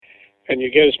and you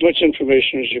get as much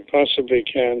information as you possibly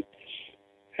can,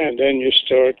 and then you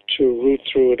start to root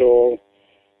through it all,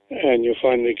 and you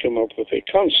finally come up with a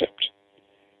concept.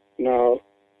 Now,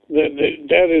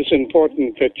 that is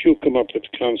important that you come up with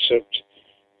concept.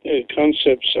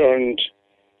 Concepts aren't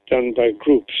done by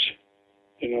groups.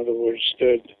 In other words,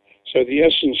 so the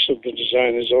essence of the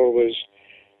design is always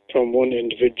from one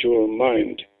individual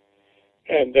mind.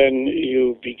 And then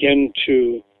you begin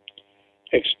to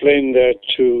explain that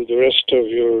to the rest of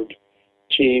your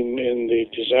team in the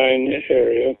design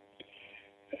area,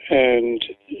 and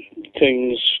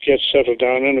things get settled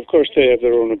down. And of course, they have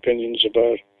their own opinions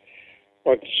about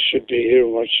what should be here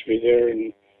and what should be there,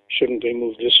 and shouldn't we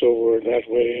move this over that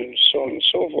way, and so on and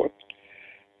so forth.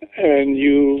 And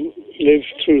you live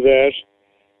through that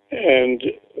and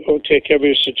take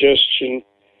every suggestion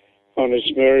on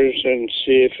its merit and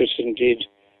see if it's indeed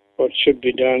what should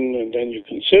be done, and then you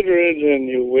consider it and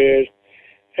you weigh it,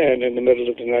 and in the middle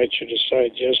of the night you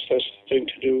decide, yes, that's the thing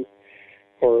to do,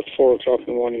 or at 4 o'clock in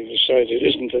the morning you decide it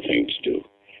isn't the thing to do,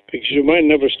 because your mind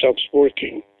never stops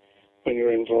working when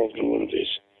you're involved in one of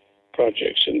these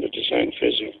projects, in the design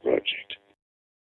phase of a project.